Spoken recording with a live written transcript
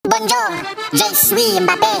Bonjour, je suis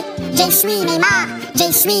Mbappé, je suis Neymar,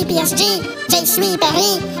 je suis PSG, je suis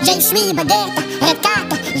Paris, je suis Baguette, Red Cat,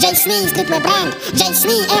 je suis Streetwear Brand, je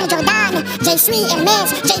suis Air Jordan, je suis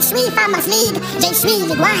Hermès, je suis Farmers League, je suis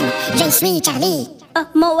Ligue 1, je suis Charlie.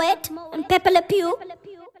 Moet and Pepe Le Pew.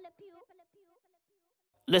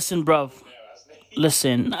 Listen, bruv.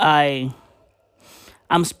 Listen, I'm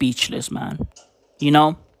speechless, man. You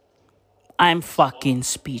know? I'm fucking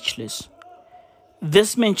speechless.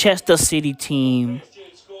 This Manchester City team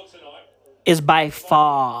is by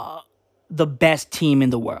far the best team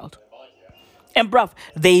in the world. And bruv,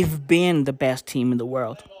 they've been the best team in the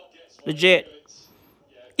world. Legit.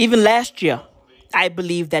 Even last year, I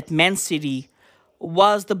believe that Man City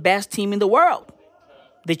was the best team in the world.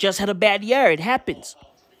 They just had a bad year. It happens.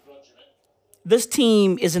 This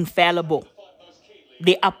team is infallible.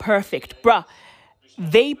 They are perfect. Bruh,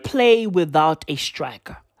 they play without a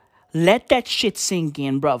striker. Let that shit sink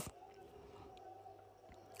in, bruv.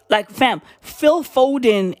 Like, fam, Phil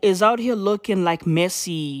Foden is out here looking like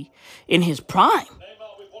Messi in his prime.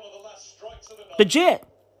 Legit.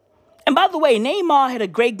 And by the way, Neymar had a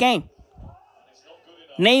great game.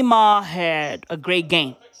 Neymar had a great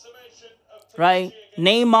game. Right?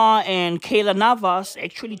 Neymar and Keylor Navas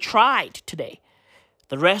actually tried today.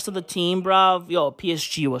 The rest of the team, bruv,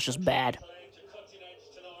 PSG was just bad.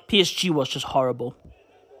 PSG was just horrible.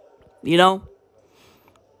 You know?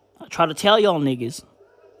 I try to tell y'all niggas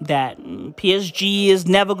that PSG is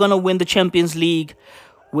never going to win the Champions League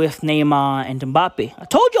with Neymar and Mbappe. I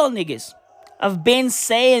told y'all niggas. I've been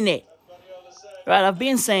saying it. Right? I've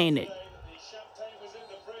been saying it.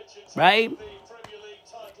 Right?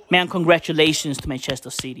 Man, congratulations to Manchester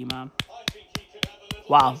City, man.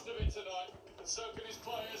 Wow.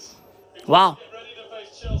 Wow.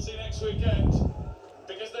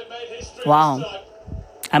 Wow.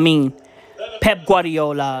 I mean, Pep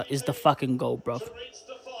Guardiola is the fucking GOAT, bro.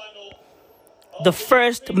 The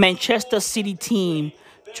first Manchester City team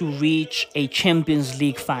to reach a Champions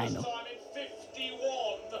League final.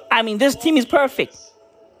 I mean, this team is perfect.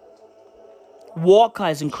 Walker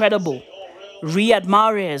is incredible. Riyad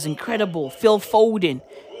Mahrez, incredible. Phil Foden,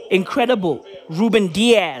 incredible. Ruben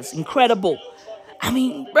Diaz, incredible. I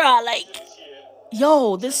mean, bruh, like,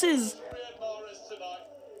 yo, this is...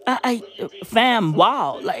 fam,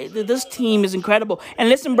 wow. Like, this team is incredible. And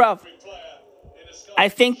listen, bruv, I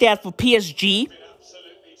think that for PSG,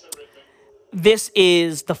 this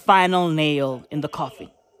is the final nail in the coffin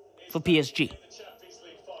for PSG.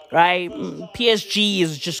 Right? PSG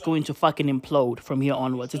is just going to fucking implode from here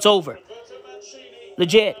onwards. It's over.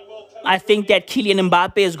 Legit. I think that Kylian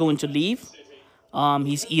Mbappe is going to leave.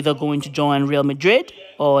 He's either going to join Real Madrid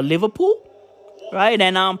or Liverpool. Right?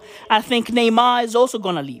 And I think Neymar is also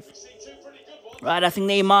going to leave. Right? I think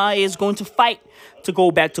Neymar is going to fight to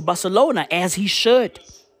go back to Barcelona, as he should.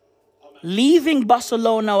 Leaving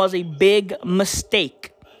Barcelona was a big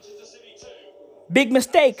mistake. Big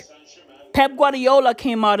mistake. Pep Guardiola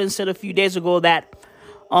came out and said a few days ago that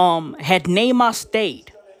had Neymar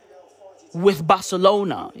stayed with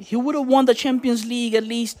Barcelona, he would have won the Champions League at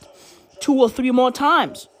least 2 or 3 more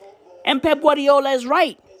times. And Pep Guardiola is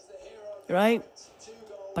right. Right?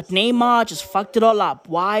 But Neymar just fucked it all up.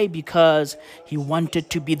 Why? Because he wanted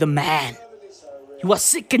to be the man. He was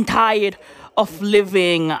sick and tired of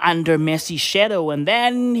living under Messi's shadow. And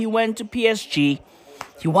then he went to PSG.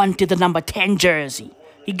 He wanted the number 10 jersey.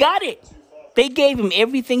 He got it. They gave him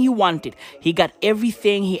everything he wanted. He got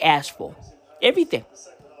everything he asked for. Everything.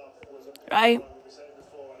 Right?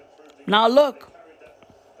 Now look.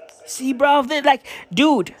 See, bro, like,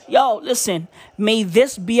 dude, yo, listen. May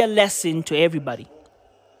this be a lesson to everybody.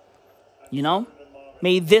 You know?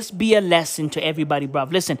 May this be a lesson to everybody, bro.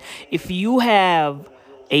 Listen, if you have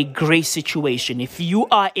a great situation, if you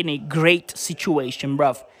are in a great situation,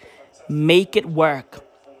 bro, make it work.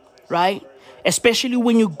 Right? Especially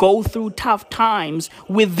when you go through tough times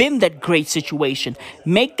within that great situation.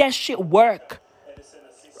 Make that shit work.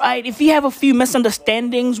 Right? If you have a few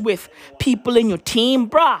misunderstandings with people in your team,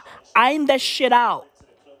 bruh, iron that shit out.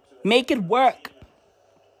 Make it work.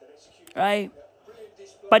 Right?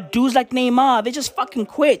 But dudes like Neymar, they just fucking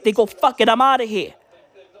quit. They go, fuck it, I'm out of here.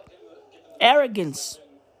 Arrogance.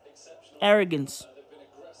 Arrogance.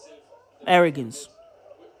 Arrogance.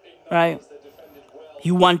 Right?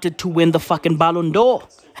 He wanted to win the fucking Ballon d'Or.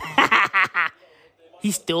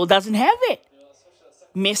 He still doesn't have it.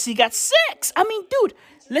 Messi got 6. I mean, dude,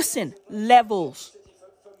 listen. Levels.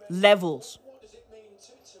 Levels.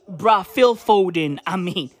 Bruh, Phil Foden. I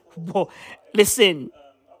mean, whoa, listen.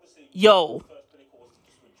 Yo.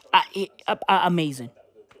 Amazing.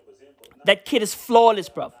 That kid is flawless,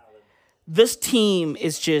 bruv. This team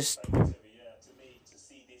is just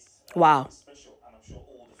wow.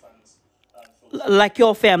 Like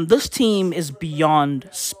your fam, this team is beyond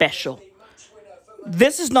special.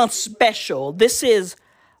 This is not special. This is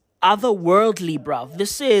otherworldly, bruv.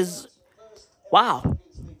 This is wow.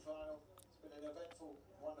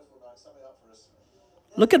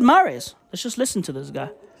 Look at Mahrez. Let's just listen to this guy.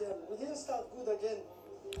 We didn't start good again.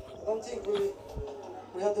 I don't think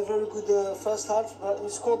we had a very good first half, but we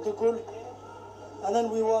scored the goal, and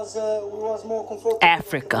then we was more comfortable.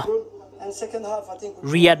 Africa. And second half, I think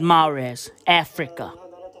Riyad Mahrez, Africa. we had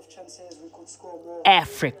a lot of chances. We could score more.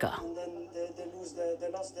 Africa. And then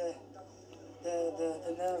they lost the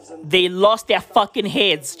nerves. And They lost their fucking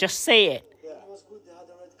heads. Just say it. it was good. They had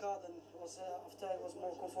a red card, and after it was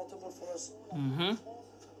more comfortable for us.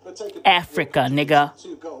 Africa, nigga.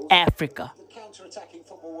 Africa. The counter-attacking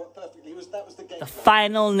football worked perfectly. That was the game. The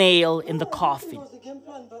final nail in the It coffin. was the game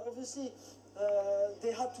plan, but obviously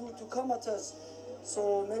they had to come at us.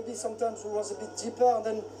 So maybe sometimes we was a bit deeper, and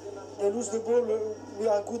then they lose the ball. We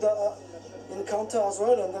are good in counter as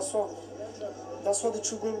well, and that's what the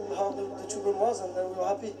true goal, how the true goal was, and then we were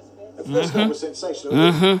happy. The first goal was sensational.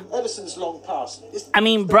 Ederson's long pass. I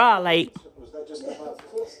mean, bruh, like, Was that just about?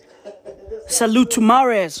 salute to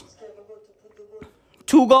Mahrez.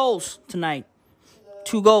 2 goals tonight.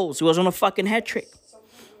 2 goals. He was on a fucking hat trick.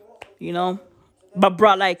 You know? But,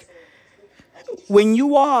 bruh, like, when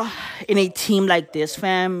you are in a team like this,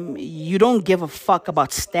 fam, you don't give a fuck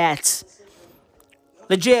about stats.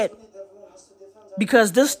 Legit.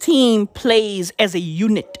 Because this team plays as a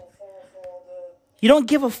unit. You don't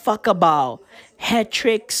give a fuck about hat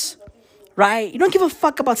tricks, right? You don't give a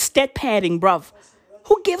fuck about stat padding, bruv.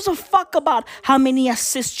 Who gives a fuck about how many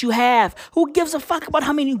assists you have? Who gives a fuck about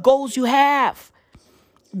how many goals you have?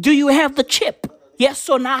 Do you have the chip? Yes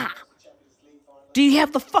or nah? Do you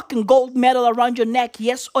have the fucking gold medal around your neck?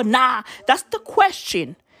 Yes or nah? That's the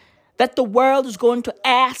question that the world is going to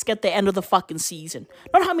ask at the end of the fucking season.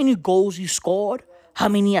 Not how many goals you scored, how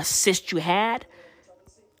many assists you had.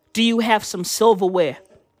 Do you have some silverware?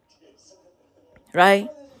 Right?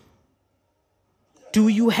 Do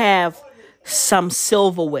you have some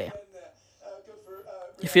silverware?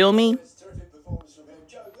 You feel me?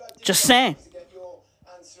 Just saying.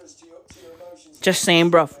 Just saying,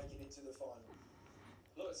 bruv.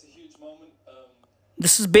 Look, it's a huge moment.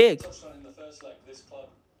 This is big. Touched on in the first leg, this club.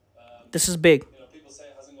 This is big. You know, people say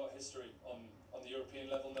it hasn't got history on the European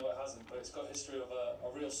level. No, it hasn't. But it's got history of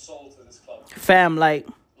a real soul to this club. Fam, like,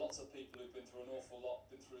 Lots of people who've been through an awful lot,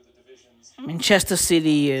 been through the divisions, Manchester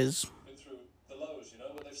City is been through the lows, you know.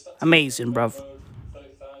 But they've stuck to amazing, bruv.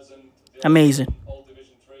 30,000. Amazing. Old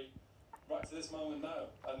Division 3. Right to this moment now.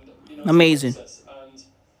 And, you know, Amazing. it's a process,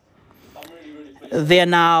 and I'm really, really pleased. They're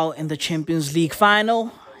now in the Champions League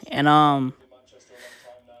final. And Manchester a long time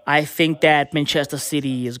now. I think that Manchester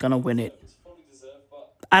City is going to win it. It's probably deserved, but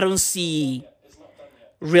I don't see it's not done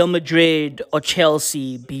yet. Real Madrid or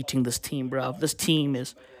Chelsea beating this team, bruv. This team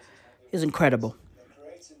is incredible.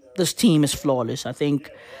 This team is flawless. I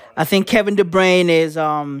think Kevin De Bruyne is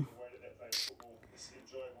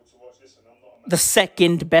the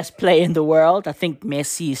second best player in the world. I think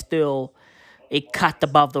Messi is still a cut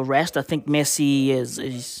above the rest. I think Messi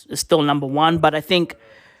is still number one. But I think,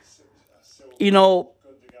 you know,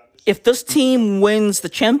 if this team wins the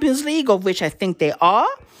Champions League, of which I think they are,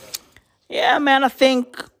 yeah, man, I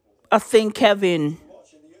think Kevin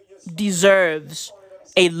deserves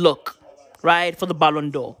a look, right, for the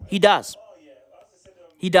Ballon d'Or. He does.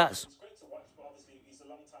 He does.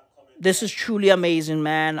 This is truly amazing,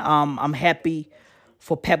 man. I'm happy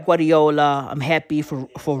for Pep Guardiola. I'm happy for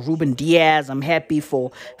Ruben Diaz. I'm happy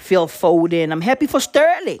for Phil Foden. I'm happy for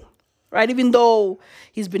Sterling, right? Even though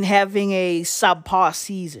he's been having a subpar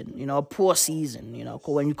season, you know, a poor season, you know,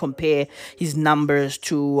 when you compare his numbers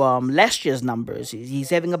to last year's numbers. He's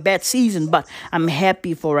having a bad season, but I'm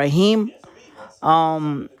happy for Raheem.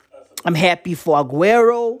 I'm happy for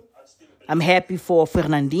Aguero. I'm happy for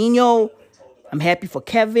Fernandinho. I'm happy for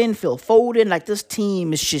Kevin, Phil Foden. Like, this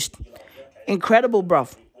team is just incredible,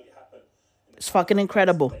 bruv. It's fucking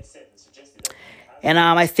incredible. And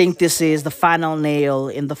I think this is the final nail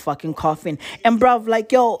in the fucking coffin. And, bruv,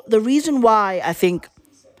 like, yo, the reason why I think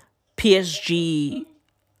PSG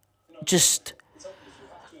just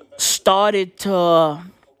started to,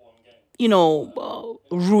 you know,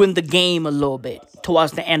 ruin the game a little bit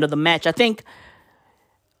towards the end of the match. I think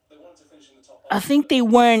they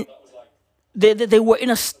weren't. They were in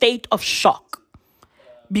a state of shock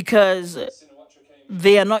because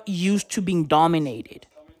they are not used to being dominated,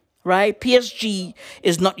 right? PSG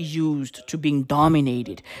is not used to being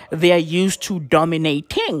dominated. They are used to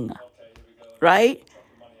dominating, right?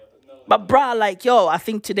 But bruh, like, yo, I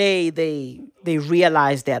think today they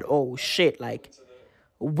realized that, oh shit, like,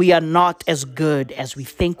 we are not as good as we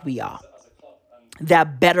think we are. There are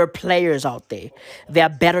better players out there. There are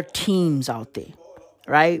better teams out there,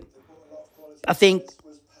 right? I think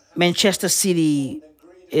Manchester City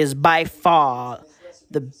is by far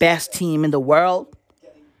the best team in the world.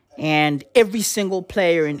 And every single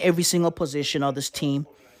player in every single position of this team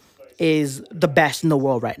is the best in the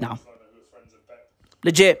world right now.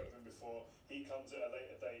 Legit.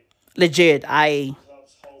 Legit. I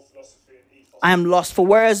am lost for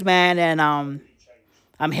words, man, and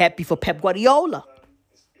I'm happy for Pep Guardiola.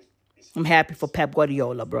 I'm happy for Pep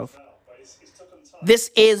Guardiola, bro.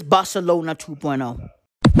 This is Barcelona 2.0.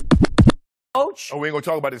 Coach, Oh, we ain't gonna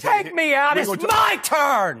talk about this. take me out. We It's ain't gonna my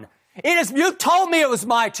turn. It is. You told me it was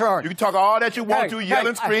my turn. You can talk all that you want to, yell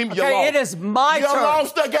and scream. You lost. It is my You turn.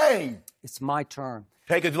 lost the game. It's my turn.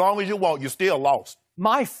 Take as long as you want. You're still lost.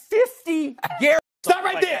 My 50 Gary. Stop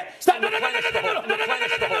right there. Stop. No.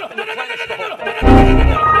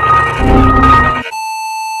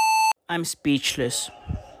 I'm speechless.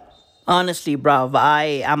 Honestly, bruv,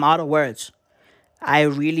 I'm out of words. I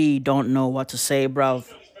really don't know what to say,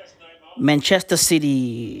 bruv. Manchester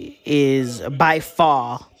City is by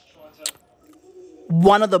far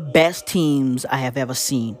one of the best teams I have ever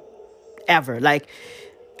seen. Ever. Like,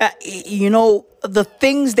 the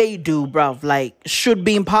things they do, bruv, like, should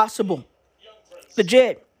be impossible.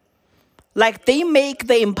 Legit. Like, they make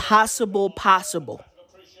the impossible possible.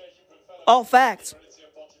 All facts.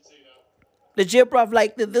 Legit, bruv,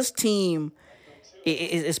 like, this team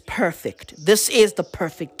is perfect. This is the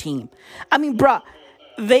perfect team. I mean, bruh,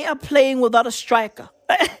 they are playing without a striker.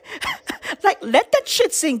 Like, let that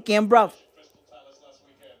shit sink in, bruv.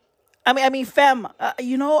 I mean, fam,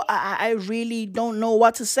 I really don't know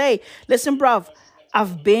what to say. Listen, bruv,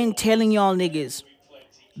 I've been telling y'all niggas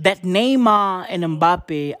that Neymar and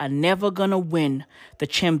Mbappe are never gonna win the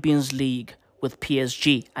Champions League with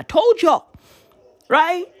PSG. I told y'all,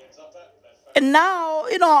 right? And now,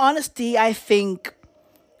 in all honesty, I think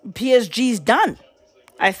PSG's done.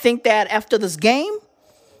 I think that after this game,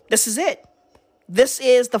 this is it. This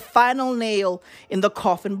is the final nail in the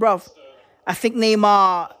coffin, bruv. I think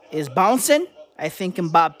Neymar is bouncing. I think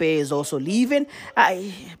Mbappe is also leaving.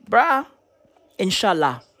 Bruh,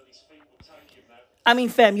 inshallah. I mean,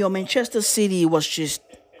 fam, Manchester City was just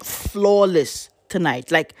flawless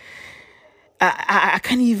tonight. Like, I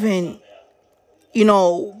can't even,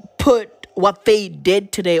 put what they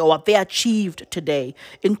did today or what they achieved today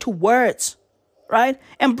into words, right?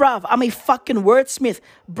 And bruv, I'm a fucking wordsmith.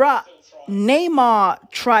 Bruh, Neymar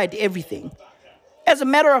tried everything. As a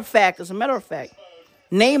matter of fact,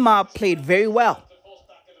 Neymar played very well,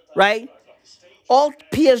 right? All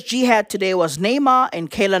PSG had today was Neymar and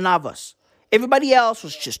Keylor Navas. Everybody else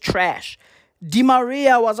was just trash. Di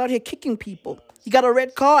Maria was out here kicking people. He got a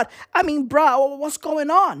red card. I mean, bruh, what's going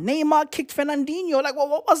on? Neymar kicked Fernandinho. Like,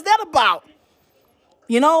 what was that about?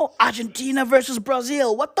 Argentina versus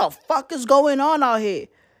Brazil. What the fuck is going on out here?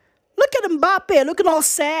 Look at Mbappe, looking all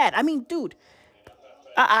sad. I mean, dude,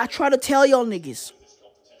 I try to tell y'all niggas.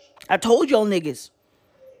 I told y'all niggas,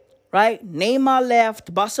 right? Neymar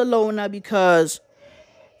left Barcelona because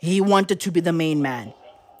he wanted to be the main man,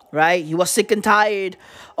 right? He was sick and tired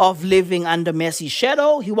of living under Messi's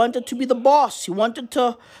shadow. He wanted to be the boss. He wanted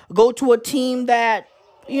to go to a team that,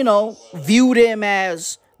 viewed him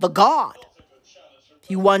as the god.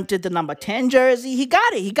 He wanted the number 10 jersey. He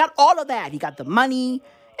got it. He got all of that. He got the money,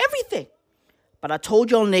 everything. But I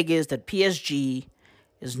told y'all niggas that PSG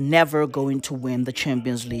is never going to win the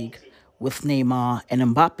Champions League with Neymar and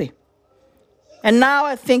Mbappe. And now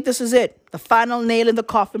I think this is it. The final nail in the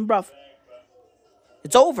coffin, bruv.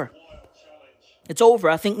 It's over. It's over.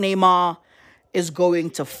 I think Neymar is going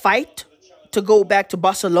to fight to go back to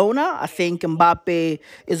Barcelona. I think Mbappe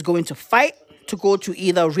is going to fight to go to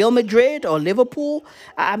either Real Madrid or Liverpool.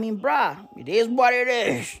 I mean, bruh, it is what it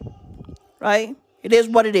is. Right? It is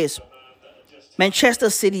what it is. Manchester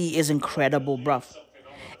City is incredible, bruv.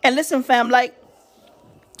 And listen, fam, like,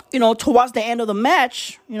 towards the end of the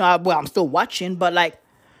match, I'm still watching, but like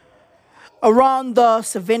around the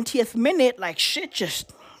 70th minute, like shit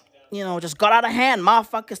just got out of hand.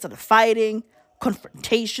 Motherfuckers started fighting.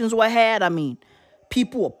 Confrontations were had. I mean,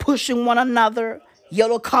 people were pushing one another.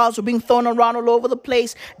 Yellow cards were being thrown around all over the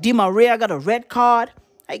place. Di Maria got a red card.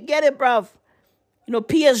 I get it, bruv.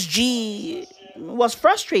 PSG was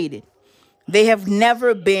frustrated. They have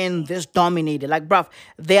never been this dominated. Like, bruv,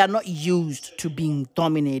 they are not used to being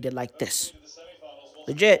dominated like this.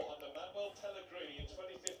 Legit.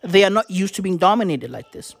 They are not used to being dominated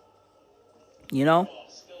like this.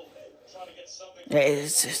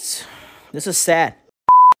 This is sad.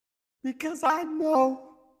 Because I know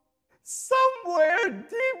somewhere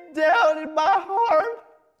deep down in my heart,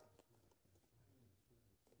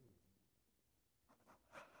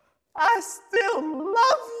 I still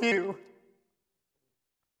love you.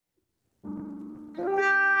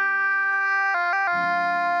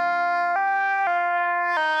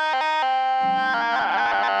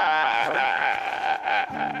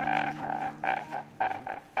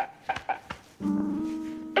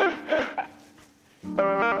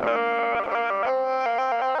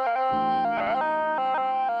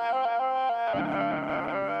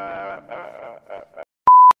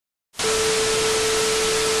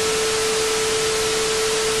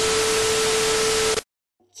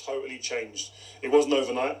 Totally changed. It wasn't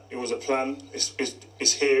overnight. It was a plan. It's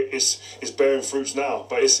here. It's bearing fruits now.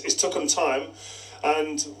 But it's took them time.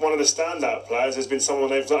 And one of the standout players has been someone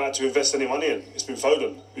they've not had to invest any money in. It's been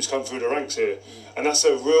Foden, who's come through the ranks here, and that's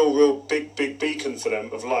a real big beacon for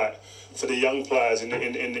them of light for the young players in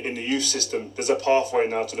the youth system. There's a pathway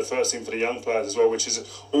now to the first team for the young players as well, which is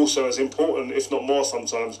also as important, if not more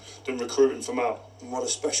sometimes, than recruiting from out. And what a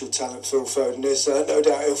special talent Phil Foden is. No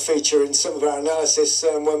doubt he'll feature in some of our analysis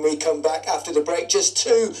when we come back after the break. Just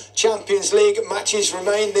 2 Champions League matches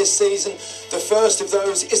remain this season. The first of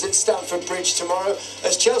those is at Stamford Bridge tomorrow,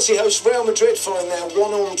 as Chelsea host Real Madrid following their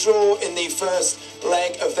 1-1 draw in the first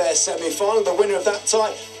leg of their semi-final. The winner of that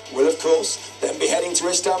tie will, of course, then be heading to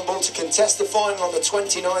Istanbul to contest the final on the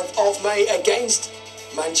 29th of May against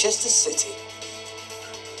Manchester City.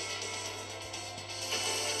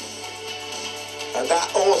 And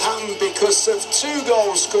that all happened because of 2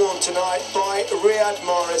 goals scored tonight by Riyad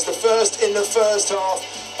Mahrez. The first in the first half,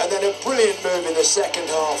 and then a brilliant move in the second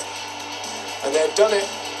half. And they've done it.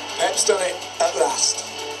 Pep's done it at last.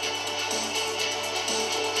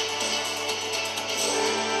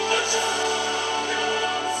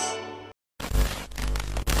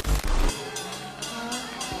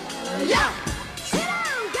 Yeah!